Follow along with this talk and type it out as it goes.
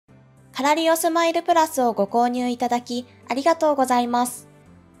カラリオスマイルプラスをご購入いただきありがとうございます。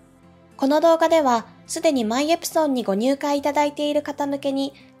この動画では、すでにマイエプソンにご入会いただいている方向け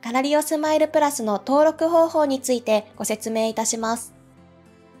に、カラリオスマイルプラスの登録方法についてご説明いたします。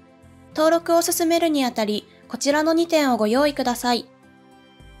登録を進めるにあたり、こちらの2点をご用意ください。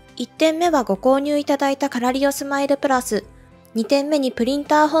1点目はご購入いただいたカラリオスマイルプラス、2点目にプリン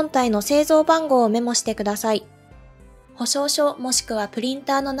ター本体の製造番号をメモしてください。保証書もしくはプリン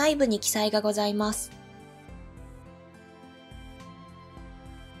ターの内部に記載がございます。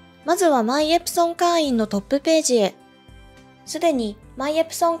まずはマイエプソン会員のトップページへ。すでにマイエ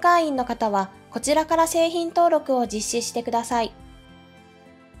プソン会員の方はこちらから製品登録を実施してください。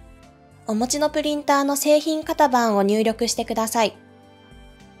お持ちのプリンターの製品型番を入力してください。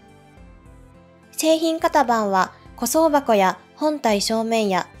製品型番は個装箱や本体正面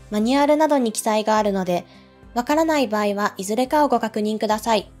やマニュアルなどに記載があるので、わからない場合はいずれかをご確認くだ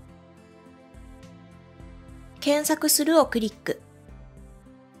さい。検索するをクリック。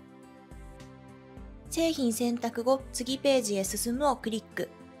製品選択後、次ページへ進むをクリック。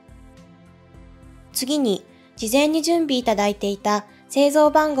次に、事前に準備いただいていた製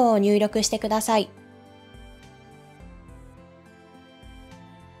造番号を入力してください。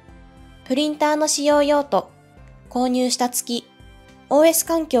プリンターの使用用途、購入した月、OS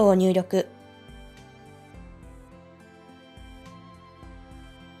環境を入力。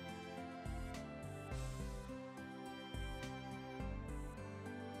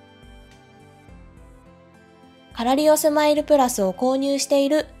カラリオスマイルプラスを購入してい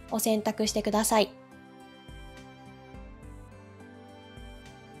るを選択してください。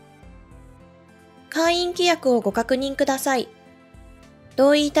会員規約をご確認ください。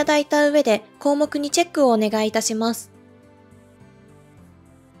同意いただいた上で項目にチェックをお願いいたします。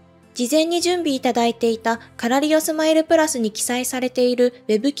事前に準備いただいていたカラリオスマイルプラスに記載されている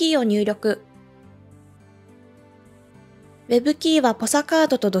Web キーを入力。Web キーはポサカー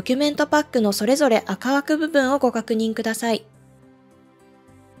ドとドキュメントパックのそれぞれ赤枠部分をご確認ください。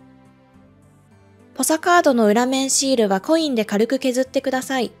ポサカードの裏面シールはコインで軽く削ってくだ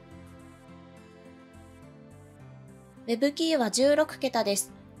さい。Web キーは16桁で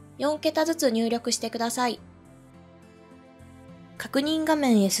す。4桁ずつ入力してください。確認画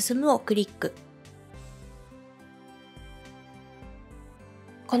面へ進むをクリック。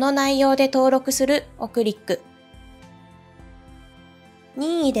この内容で登録するをクリック。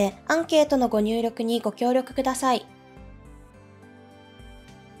任意でアンケートのご入力にご協力ください。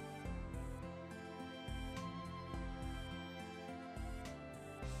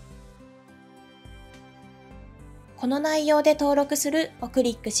この内容で登録するをク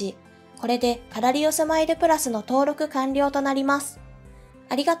リックし、これでカラリオスマイルプラスの登録完了となります。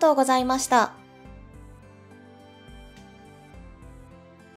ありがとうございました。